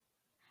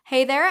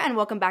Hey there, and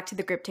welcome back to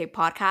the Grip Tape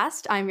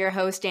podcast. I'm your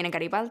host, Dana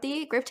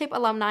Garibaldi, Grip Tape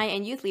alumni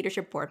and Youth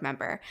Leadership Board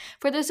member.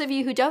 For those of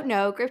you who don't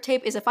know, Grip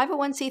Tape is a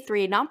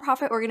 501c3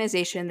 nonprofit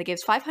organization that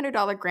gives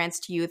 $500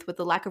 grants to youth with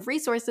a lack of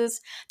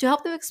resources to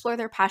help them explore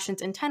their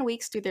passions in 10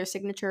 weeks through their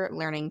signature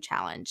learning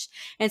challenge.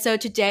 And so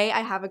today I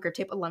have a Grip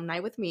Tape alumni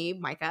with me,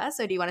 Micah.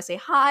 So do you want to say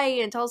hi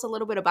and tell us a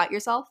little bit about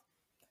yourself?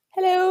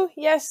 Hello,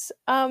 yes,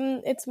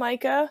 it's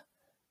Micah.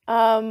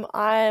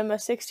 I'm a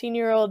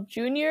 16-year-old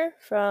junior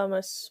from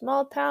a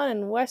small town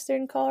in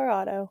western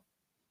Colorado.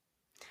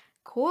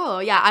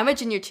 Cool. Yeah, I'm a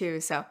junior too,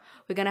 so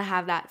we're going to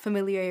have that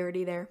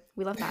familiarity there.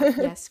 We love that.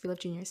 Yes, we love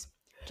juniors.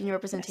 Junior Yes,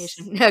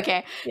 representation.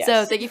 Okay. So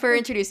yes. thank you for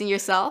introducing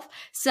yourself.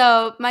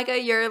 So, Micah,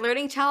 your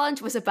learning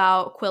challenge was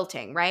about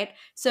quilting, right? hmm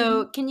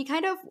So, can you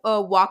kind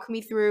of walk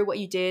me through what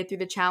you did through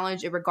the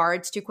challenge in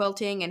regards to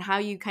quilting and how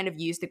you kind of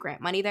used the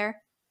grant money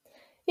there?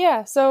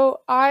 Yeah,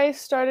 so I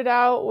started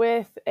out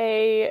with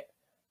a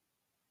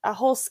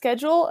whole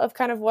schedule of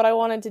kind of what I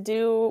wanted to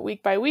do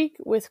week by week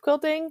with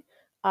quilting.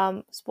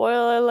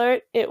 Spoiler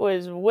alert, it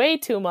was way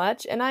too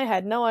much, and I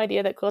had no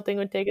idea that quilting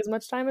would take as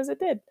much time as it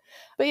did.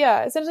 But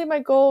yeah, essentially, my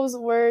goals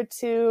were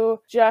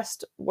to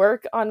just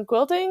work on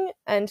quilting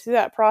and through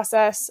that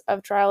process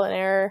of trial and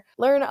error,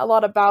 learn a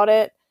lot about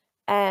it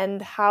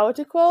and how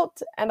to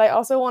quilt. And I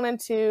also wanted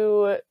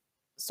to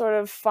sort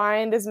of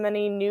find as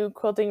many new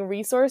quilting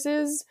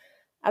resources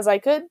as I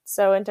could.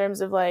 So, in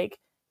terms of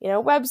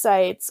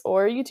websites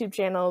or YouTube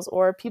channels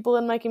or people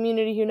in my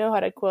community who know how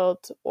to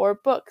quilt or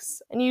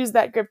books, and use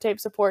that grip tape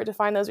support to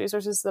find those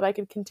resources so that I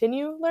could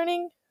continue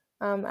learning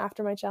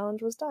after my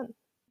challenge was done.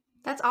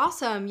 That's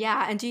awesome.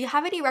 Yeah. And do you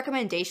have any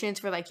recommendations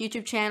for like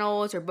YouTube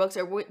channels or books,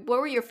 or what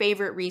were your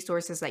favorite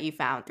resources that you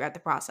found throughout the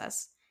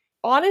process?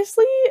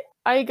 Honestly,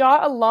 I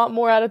got a lot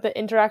more out of the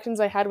interactions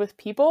I had with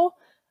people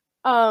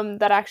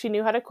that actually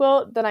knew how to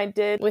quilt than I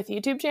did with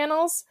YouTube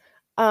channels.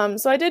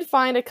 So I did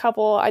find a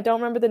couple. I don't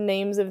remember the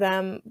names of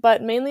them,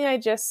 but mainly I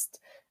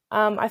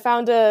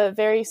found a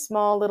very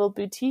small little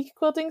boutique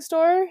quilting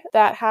store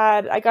that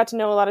I got to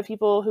know a lot of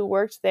people who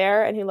worked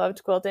there and who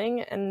loved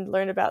quilting and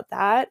learned about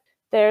that.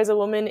 There's a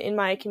woman in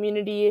my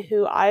community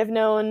who I've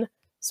known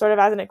sort of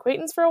as an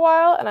acquaintance for a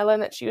while, and I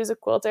learned that she was a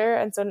quilter,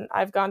 and so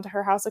I've gone to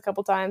her house a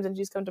couple times and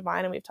she's come to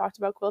mine and we've talked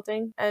about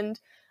quilting. And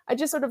I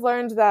just sort of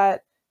learned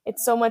that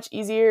it's so much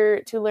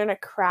easier to learn a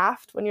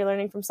craft when you're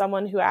learning from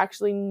someone who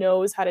actually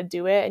knows how to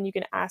do it and you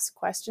can ask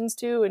questions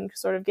to and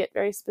sort of get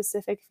very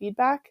specific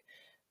feedback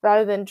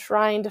rather than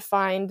trying to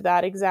find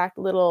that exact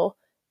little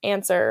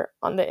answer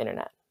on the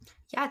internet.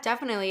 Yeah,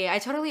 definitely. I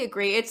totally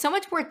agree. It's so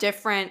much more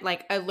different,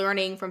 like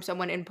learning from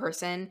someone in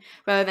person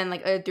rather than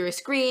like through a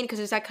screen, because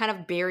there's that kind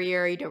of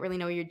barrier. You don't really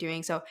know what you're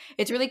doing. So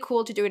it's really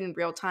cool to do it in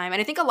real time.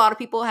 And I think a lot of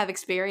people have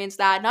experienced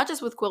that, not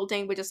just with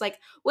quilting, but just like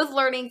with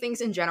learning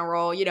things in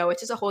general.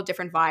 It's just a whole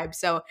different vibe.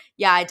 So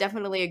yeah, I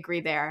definitely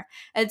agree there.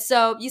 And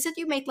so you said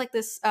you make like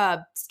this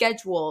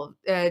schedule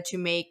to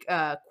make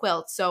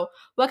quilts. So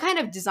what kind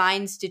of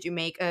designs did you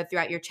make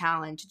throughout your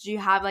challenge? Did you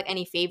have like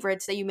any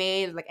favorites that you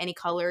made, like any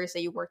colors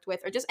that you worked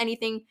with, or just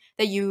anything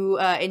that you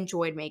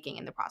enjoyed making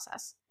in the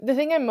process? The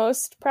thing I'm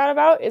most proud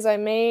about is I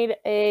made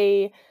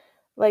a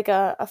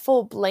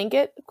full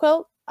blanket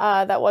quilt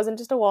that wasn't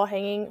just a wall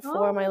hanging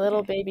for my Oh, little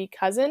okay. baby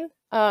cousin.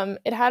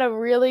 It had a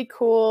really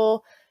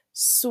cool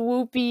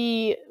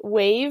swoopy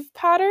wave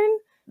pattern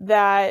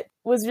that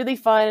was really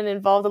fun and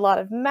involved a lot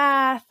of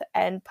math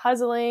and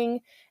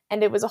puzzling.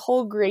 And it was a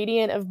whole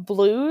gradient of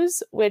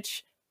blues,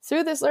 which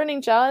through this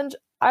learning challenge,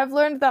 I've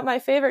learned that my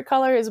favorite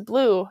color is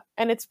blue,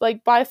 and it's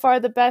like by far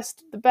the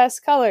best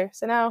color.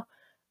 So now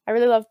I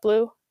really love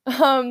blue.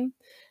 Um,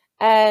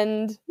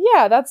 and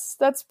yeah,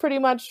 that's pretty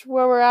much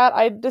where we're at.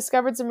 I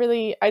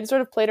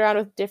sort of played around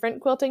with different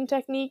quilting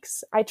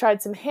techniques. I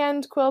tried some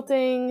hand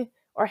quilting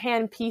or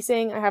hand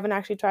piecing. I haven't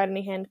actually tried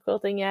any hand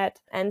quilting yet,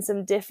 and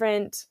some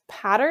different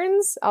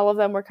patterns. All of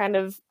them were kind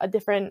of a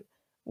different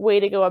way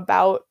to go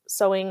about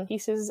sewing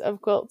pieces of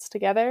quilts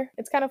together.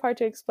 It's kind of hard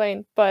to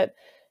explain, but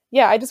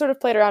yeah, I just sort of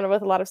played around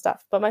with a lot of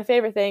stuff. But my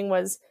favorite thing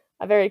was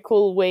a very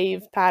cool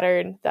wave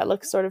pattern that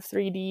looks sort of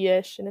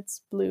 3D-ish, and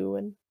it's blue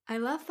and I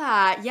love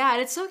that. Yeah,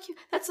 and it's so cute.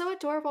 That's so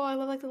adorable. I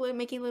love like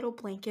making little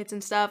blankets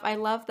and stuff. I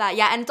love that.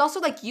 Yeah, and it's also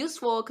like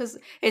useful because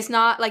it's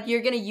not like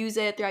you're gonna use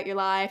it throughout your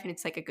life, and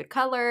it's like a good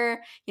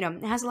color.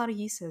 It has a lot of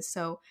uses.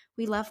 So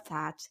we love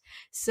that.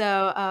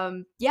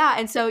 So yeah,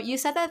 and so you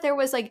said that there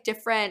was like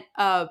different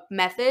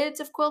methods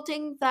of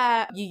quilting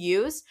that you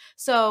use.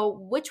 So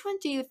which one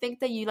do you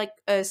think that you like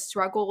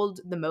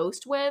struggled the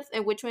most with,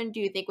 and which one do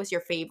you think was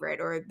your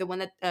favorite or the one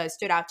that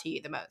stood out to you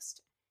the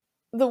most?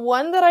 the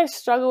one that I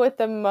struggle with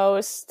the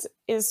most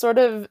is sort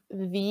of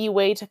the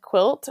way to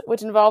quilt,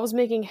 which involves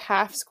making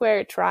half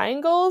square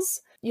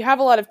triangles. You have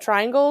a lot of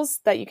triangles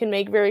that you can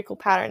make very cool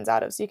patterns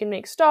out of. So you can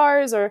make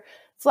stars or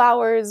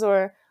flowers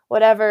or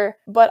whatever.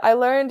 But I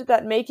learned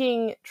that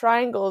making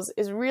triangles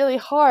is really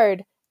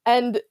hard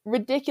and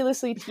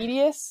ridiculously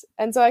tedious.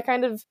 And so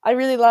I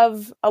really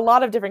love a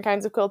lot of different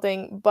kinds of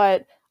quilting,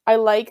 but I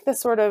like the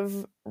sort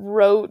of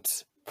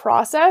rote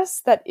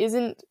process that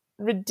isn't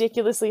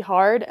ridiculously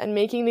hard, and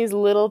making these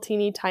little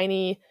teeny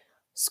tiny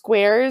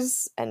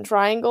squares and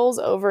triangles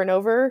over and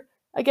over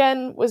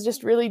again was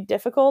just really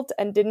difficult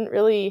and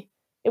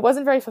it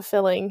wasn't very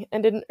fulfilling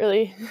and didn't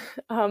really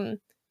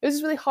it was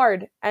just really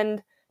hard,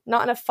 and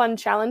not in a fun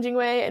challenging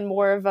way, and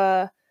more of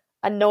a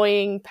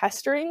annoying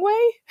pestering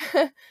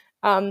way.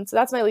 So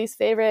that's my least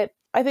favorite.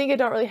 I think I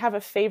don't really have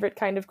a favorite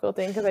kind of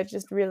quilting because I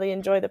just really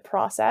enjoy the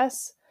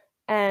process,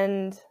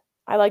 and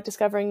I like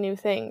discovering new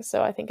things.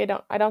 So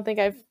I don't think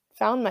I've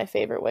found my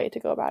favorite way to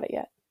go about it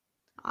yet.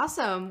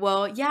 Awesome.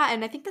 Well, yeah,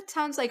 and I think that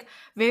sounds like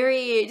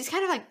very just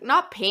kind of like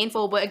not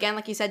painful, but again,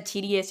 like you said,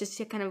 tedious just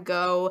to kind of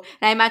go.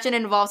 And I imagine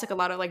it involves like a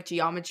lot of like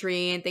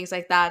geometry and things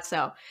like that.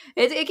 So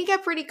it can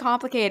get pretty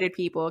complicated,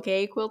 people,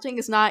 okay? Quilting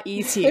is not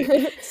easy.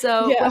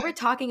 So Yeah. when we're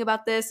talking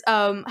about this,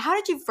 how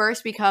did you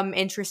first become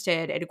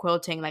interested in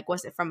quilting? Like,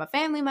 was it from a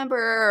family member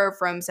or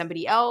from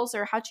somebody else,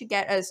 or how'd you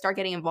get start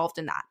getting involved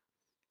in that?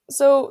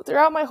 So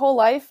throughout my whole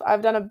life,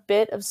 I've done a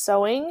bit of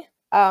sewing.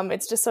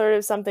 It's just sort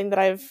of something that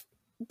I've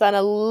done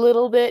a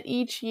little bit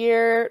each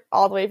year,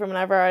 all the way from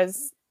whenever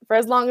for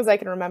as long as I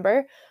can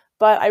remember.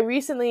 But I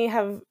recently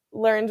have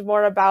learned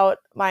more about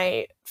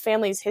my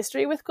family's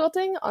history with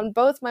quilting on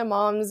both my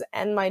mom's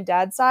and my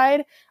dad's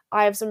side.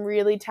 I have some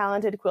really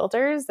talented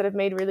quilters that have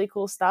made really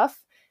cool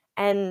stuff.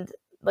 And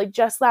like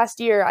just last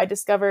year, I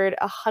discovered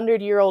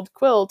 100-year-old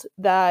quilt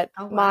that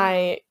Oh, wow.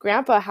 my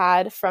grandpa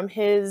had from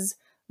his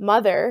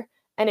mother,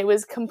 and it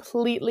was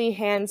completely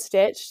hand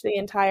stitched, the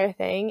entire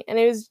thing. And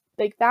it was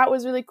like, that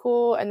was really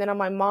cool. And then on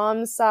my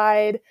mom's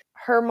side,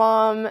 her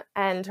mom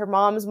and her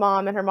mom's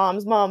mom and her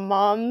mom's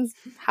moms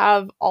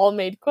have all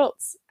made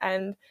quilts.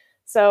 And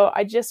so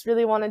I just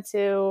really wanted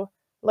to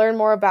learn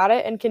more about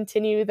it and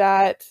continue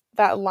that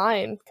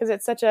line, because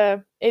it's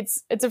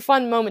a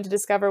fun moment to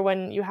discover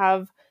when you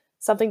have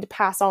something to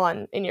pass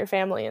on in your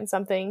family, and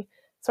something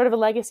sort of a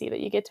legacy that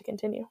you get to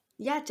continue.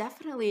 Yeah,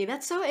 definitely.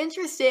 That's so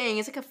interesting.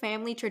 It's like a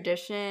family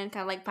tradition,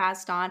 kind of like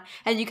passed on.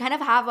 And you kind of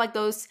have like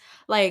those,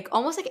 like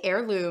almost like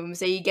heirlooms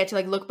that you get to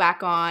like look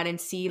back on and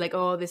see, like,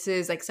 oh, this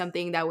is like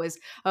something that was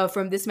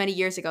from this many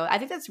years ago. I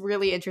think that's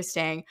really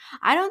interesting.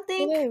 I don't It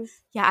think, is.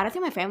 yeah, I don't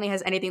think my family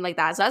has anything like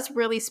that. So that's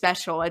really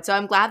special. And so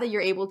I'm glad that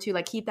you're able to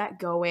like keep that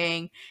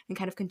going and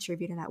kind of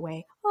contribute in that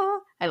way.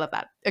 Oh, I love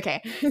that.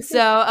 Okay. So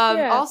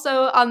Yeah.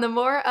 also on the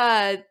more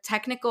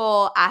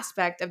technical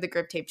aspect of the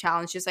grip tape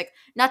challenge, just like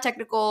not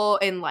technical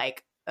in like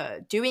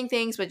doing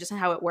things, but just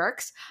how it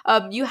works.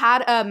 You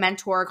had a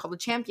mentor called a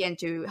champion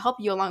to help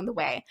you along the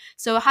way.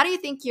 So, how do you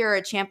think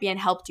your champion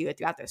helped you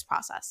throughout this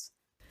process?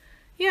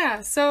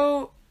 Yeah,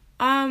 so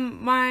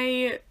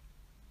my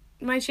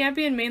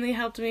champion mainly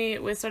helped me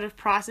with sort of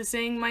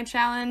processing my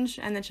challenge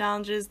and the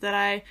challenges that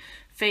I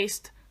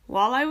faced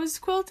while I was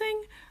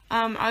quilting.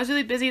 I was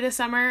really busy this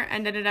summer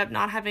and ended up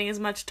not having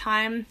as much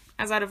time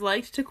as I'd have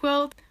liked to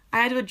quilt. I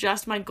had to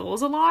adjust my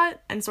goals a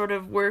lot and sort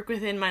of work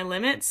within my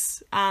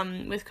limits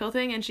with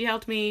quilting, and she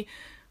helped me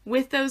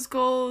with those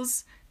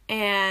goals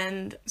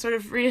and sort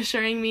of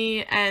reassuring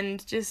me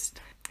and just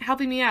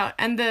helping me out.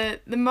 And the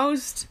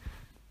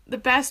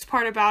best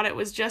part about it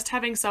was just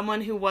having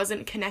someone who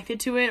wasn't connected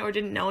to it or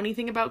didn't know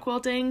anything about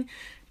quilting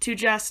to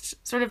just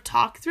sort of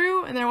talk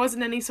through, and there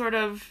wasn't any sort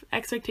of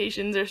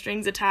expectations or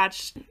strings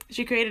attached.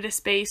 She created a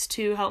space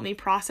to help me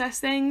process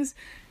things,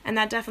 and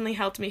that definitely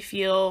helped me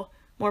feel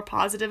more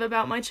positive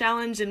about my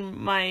challenge and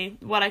my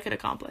what I could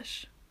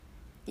accomplish.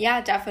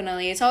 Yeah,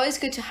 definitely. It's always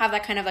good to have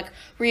that kind of like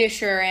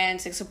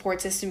reassurance and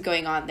support system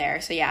going on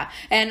there. So yeah,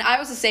 and I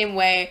was the same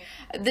way.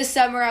 This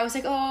summer, I was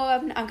like, oh,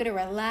 I'm gonna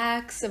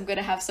relax. I'm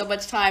gonna have so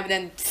much time. And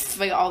then pff,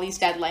 like all these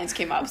deadlines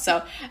came up.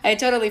 So I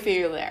totally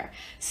feel you there.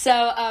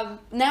 So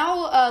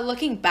now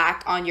looking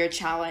back on your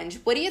challenge,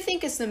 what do you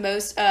think is the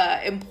most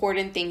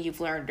important thing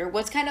you've learned, or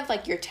what's kind of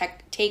like your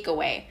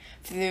takeaway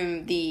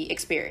from the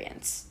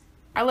experience?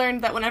 I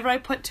learned that whenever I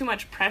put too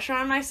much pressure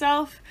on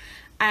myself,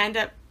 I end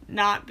up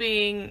not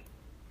being,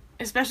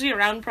 especially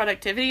around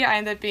productivity, I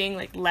end up being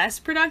like less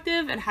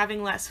productive and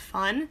having less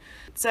fun.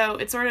 So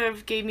it sort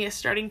of gave me a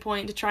starting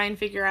point to try and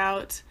figure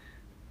out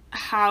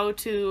how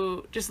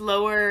to just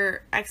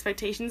lower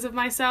expectations of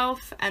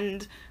myself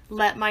and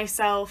let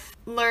myself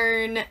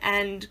learn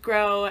and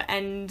grow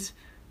and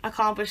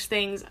accomplish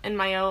things on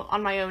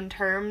my own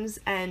terms.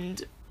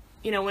 And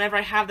whenever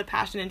I have the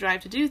passion and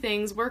drive to do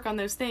things, work on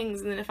those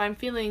things. And then if I'm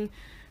feeling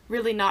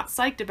really not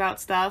psyched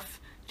about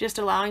stuff, just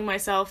allowing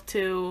myself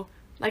to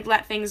like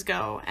let things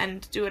go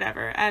and do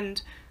whatever.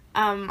 And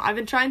I've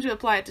been trying to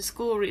apply it to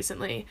school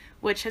recently,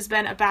 which has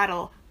been a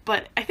battle,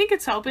 but I think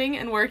it's helping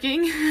and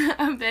working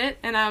a bit.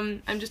 And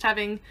I'm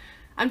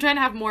trying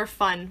to have more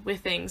fun with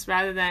things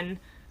rather than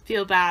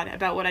feel bad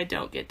about what I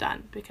don't get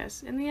done,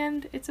 because in the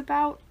end, it's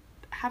about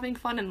having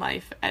fun in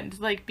life and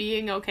like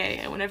being okay.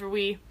 And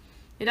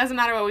it doesn't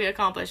matter what we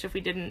accomplish if we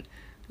didn't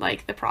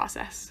like the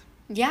process.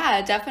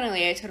 Yeah,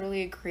 definitely. I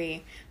totally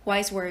agree.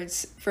 Wise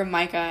words from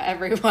Micah,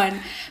 everyone.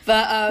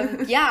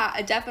 But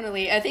yeah,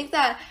 definitely. I think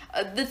that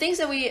the things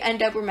that we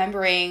end up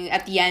remembering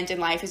at the end in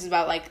life is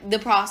about like the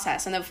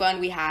process and the fun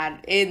we had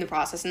in the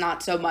process,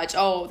 not so much,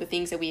 oh, the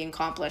things that we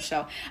accomplished.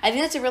 So I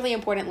think that's a really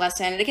important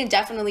lesson. And it can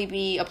definitely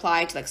be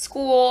applied to like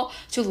school,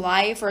 to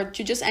life, or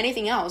to just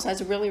anything else.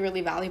 That's really,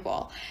 really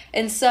valuable.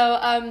 And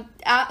so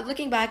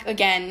looking back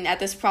again at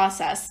this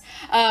process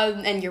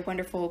and your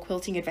wonderful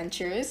quilting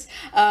adventures,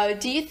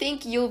 do you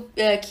think you'll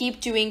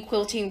keep doing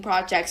quilting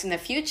projects in the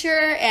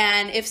future?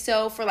 And if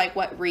so, for like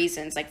what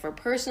reasons? Like for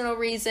personal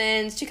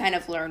reasons, to kind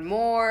of learn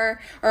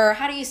more? Or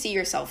how do you see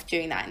yourself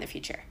doing that in the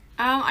future?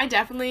 I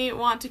definitely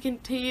want to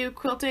continue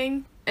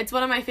quilting. It's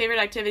one of my favorite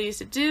activities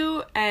to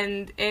do,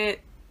 and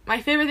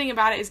my favorite thing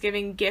about it is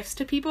giving gifts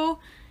to people.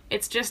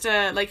 It's just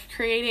like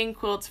creating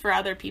quilts for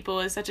other people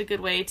is such a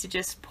good way to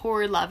just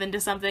pour love into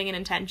something and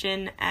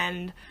intention,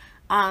 and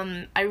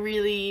I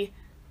really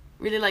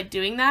like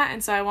doing that,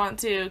 and so I want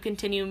to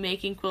continue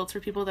making quilts for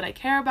people that I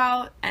care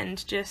about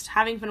and just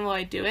having fun while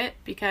I do it,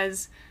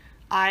 because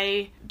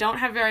I don't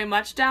have very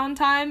much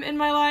downtime in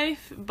my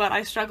life, but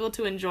I struggle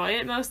to enjoy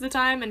it most of the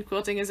time, and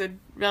quilting is a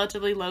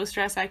relatively low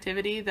stress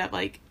activity that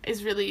like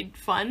is really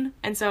fun,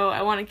 and so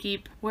I want to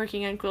keep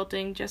working on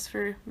quilting just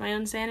for my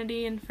own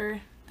sanity and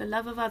for the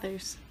love of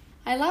others.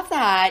 I love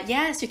that.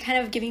 Yes, you're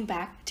kind of giving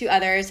back to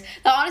others.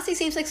 That honestly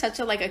seems like such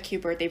a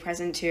cute birthday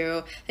present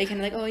too. They kind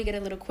of like, oh, you get a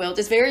little quilt.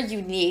 It's very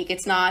unique.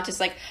 It's not just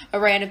like a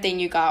random thing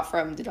you got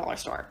from the dollar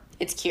store.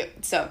 It's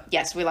cute. So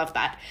yes, we love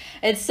that.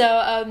 And so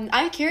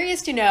I'm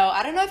curious to know,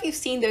 I don't know if you've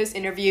seen those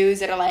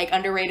interviews that are like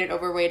underrated,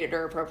 overrated,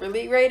 or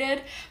appropriately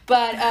rated,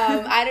 but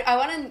I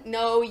want to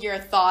know your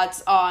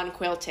thoughts on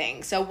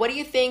quilting. So what do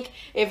you think?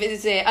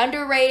 Is it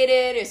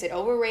underrated? Is it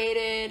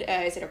overrated?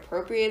 Is it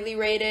appropriately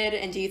rated?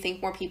 And do you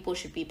think more people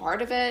should be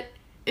part of it?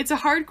 It's a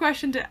hard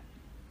question to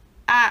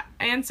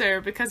answer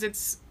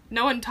because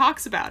no one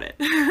talks about it.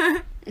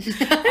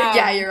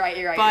 Yeah, you're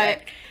right.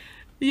 But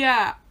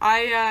yeah,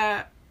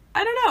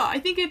 I don't know. I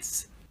think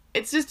it's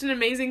just an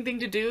amazing thing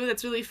to do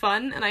that's really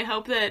fun, and I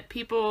hope that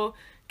people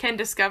can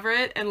discover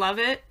it and love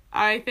it.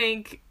 I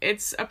think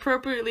it's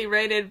appropriately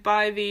rated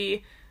by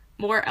the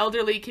more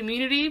elderly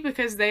community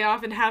because they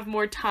often have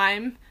more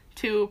time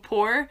to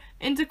pour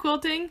into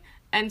quilting,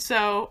 and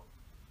so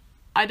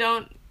I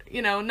don't,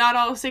 not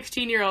all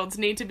 16-year-olds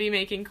need to be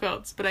making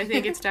quilts, but I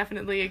think it's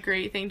definitely a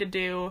great thing to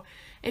do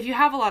if you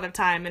have a lot of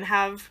time and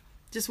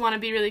just want to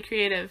be really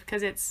creative,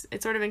 because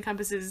it sort of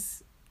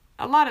encompasses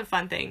a lot of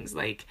fun things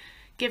like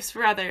gifts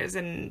for others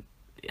and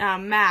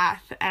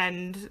math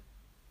and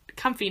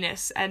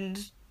comfiness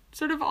and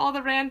sort of all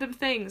the random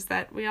things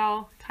that we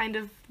all kind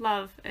of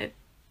love. It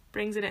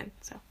brings it in.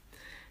 So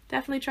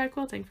definitely try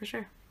quilting for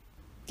sure.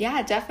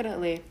 Yeah,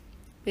 definitely.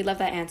 We love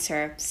that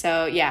answer.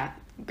 So yeah,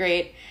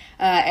 great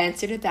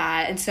answer to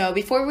that. And so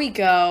before we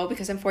go,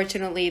 because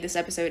unfortunately this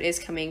episode is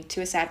coming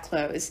to a sad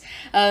close,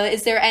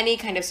 is there any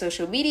kind of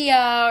social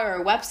media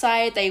or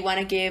website that you want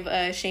to give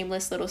a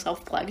shameless little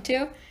self-plug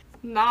to?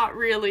 Not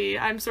really.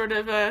 I'm sort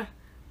of a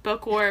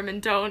bookworm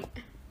and don't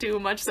do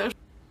much social.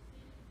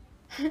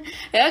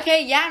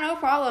 Okay, yeah, no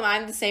problem.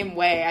 I'm the same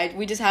way.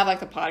 We just have like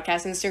the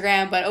podcast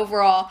Instagram, but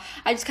overall,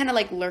 I just kind of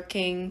like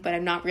lurking, but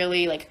I'm not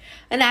really like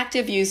an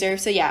active user.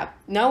 So yeah,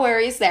 no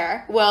worries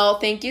there. Well,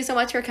 thank you so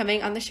much for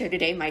coming on the show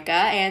today, Micah,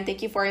 and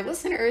thank you for our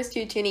listeners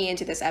to tuning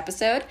into this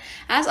episode.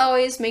 As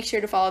always, make sure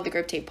to follow the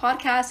Grip Tape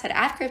Podcast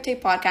at Grip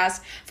Tape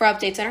Podcast for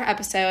updates on our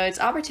episodes,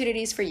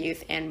 opportunities for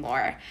youth, and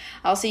more.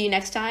 I'll see you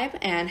next time,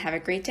 and have a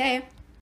great day.